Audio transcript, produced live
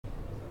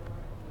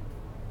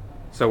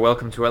So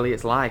welcome to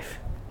Elliot's Life.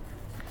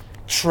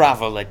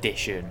 Travel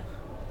edition.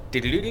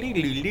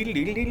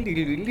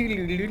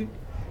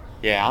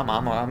 Yeah,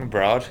 I'm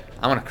abroad.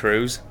 I'm on a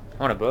cruise.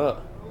 I'm on a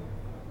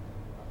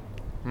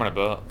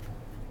boat.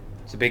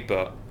 It's a big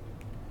boat.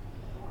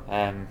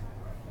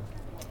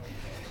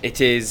 It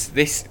is,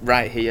 this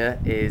right here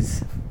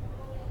is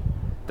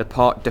the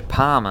Port de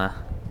Palma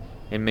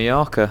in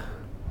Mallorca.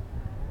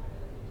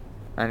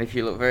 And if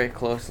you look very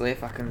closely,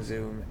 if I can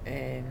zoom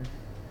in,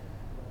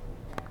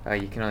 oh,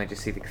 you can only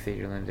just see the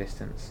cathedral in the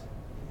distance.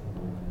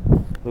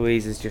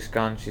 Louise has just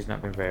gone, she's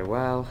not been very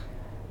well,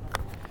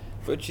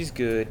 but she's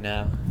good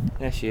now.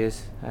 There she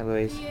is. Hi,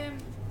 Louise.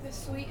 The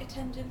suite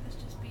attendant has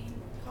just been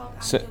called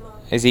So,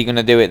 Angela. is he going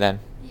to do it then?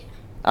 Yeah.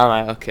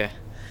 Alright, okay.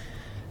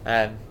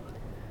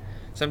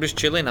 So I'm just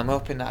chilling. I'm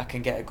hoping that I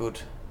can get a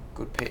good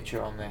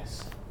picture on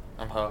this.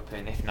 I'm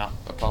hoping. If not,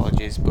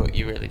 apologies, but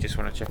you really just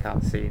want to check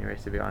out the scenery,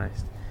 to be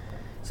honest.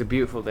 It's a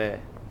beautiful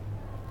day.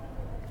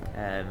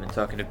 And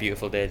talking of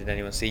beautiful day, did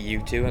anyone see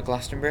U2 at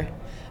Glastonbury?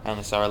 I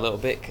only saw a little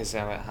bit because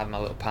I had my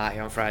little party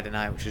on Friday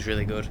night, which was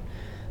really good.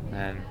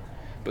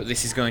 But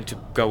this is going to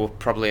go up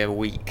probably a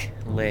week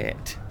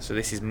late. So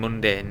this is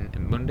Sunday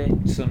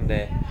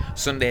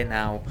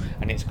now,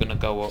 and it's going to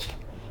go up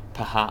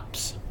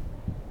perhaps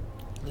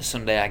the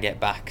Sunday I get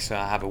back. So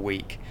I have a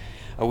week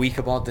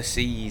aboard the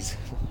seas,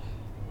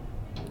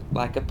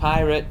 like a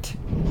pirate.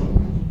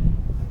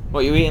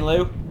 What are you eating,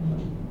 Lou?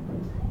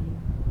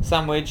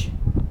 Sandwich.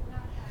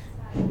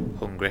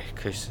 Hungry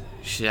because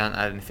she hasn't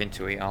had anything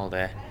to eat all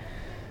day.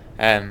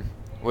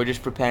 We're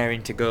just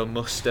preparing to go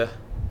muster,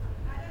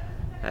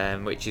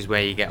 which is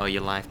where you get all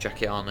your life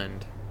jacket on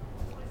and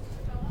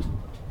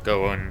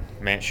go and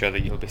make sure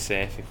that you'll be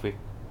safe if we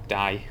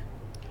die.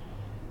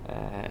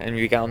 And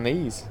we get on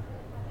those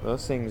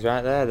things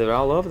right there. They're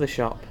all over the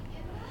shop.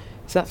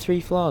 Is that 3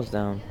 floors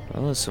down?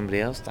 Oh, there's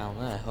somebody else down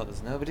there. Oh,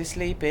 there's nobody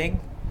sleeping.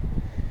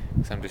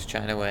 So I'm just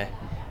chatting away.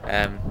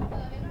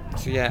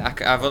 So yeah,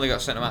 I've only got a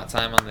certain amount of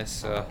time on this,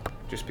 so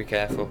just be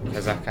careful,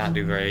 because I can't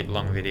do very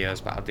long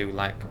videos, but I'll do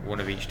like one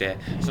of each day.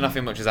 So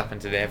nothing much has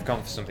happened today. I've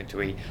gone for something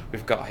to eat.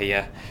 We've got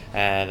here.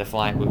 The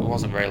flight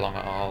wasn't very long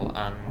at all,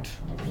 and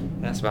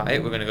that's about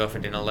it. We're going to go for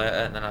dinner later,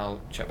 and then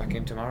I'll check back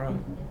in tomorrow.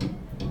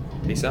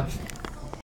 Peace off.